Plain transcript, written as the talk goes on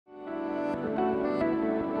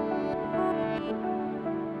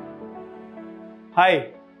Hi,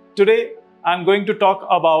 today I'm going to talk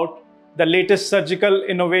about the latest surgical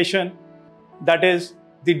innovation, that is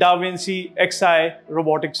the Vinci XI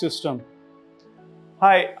robotic system.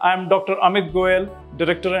 Hi, I'm Dr. Amit Goel,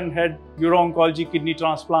 Director and Head Uro-oncology, Kidney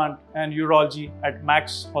Transplant and Urology at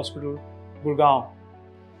Max Hospital, Gurugram.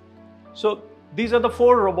 So these are the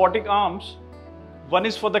 4 robotic arms. One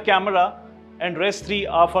is for the camera and rest 3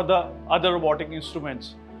 are for the other robotic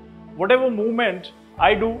instruments. Whatever movement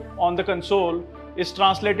I do on the console is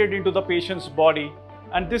translated into the patient's body,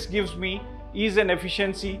 and this gives me ease and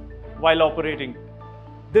efficiency while operating.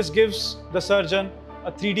 This gives the surgeon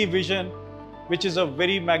a 3D vision, which is a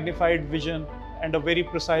very magnified vision and a very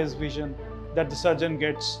precise vision that the surgeon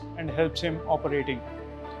gets and helps him operating.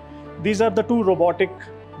 These are the 2 robotic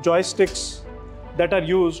joysticks that are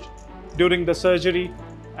used during the surgery,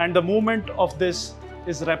 and the movement of this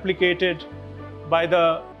is replicated by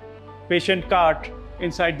the patient cart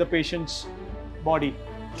inside the patient's body.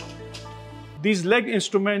 These leg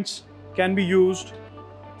instruments can be used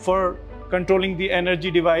for controlling the energy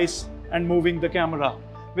device and moving the camera.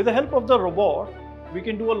 With the help of the robot, we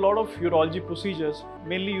can do a lot of urology procedures,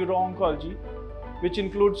 mainly uro-oncology, which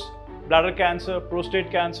includes bladder cancer, prostate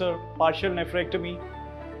cancer, partial nephrectomy,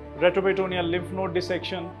 retroperitoneal lymph node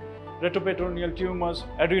dissection, retroperitoneal tumors,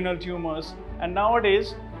 adrenal tumors, and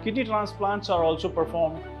nowadays kidney transplants are also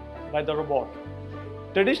performed by the robot.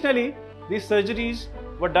 Traditionally, these surgeries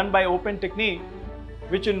were done by open technique,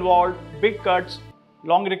 which involved big cuts,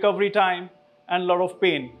 long recovery time, and a lot of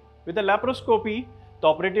pain. With the laparoscopy, the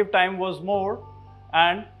operative time was more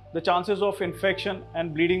and the chances of infection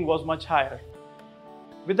and bleeding was much higher.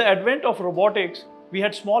 With the advent of robotics, we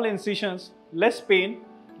had small incisions, less pain,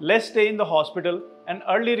 less stay in the hospital, and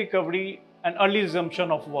early recovery and early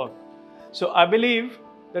resumption of work. So I believe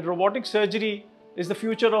that robotic surgery is the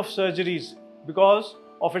future of surgeries because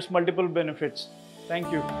of its multiple benefits.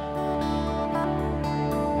 Thank you.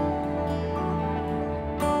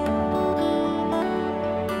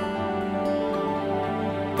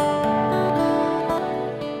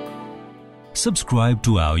 Subscribe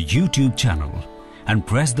to our YouTube channel and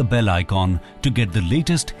press the bell icon to get the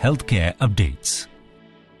latest healthcare updates.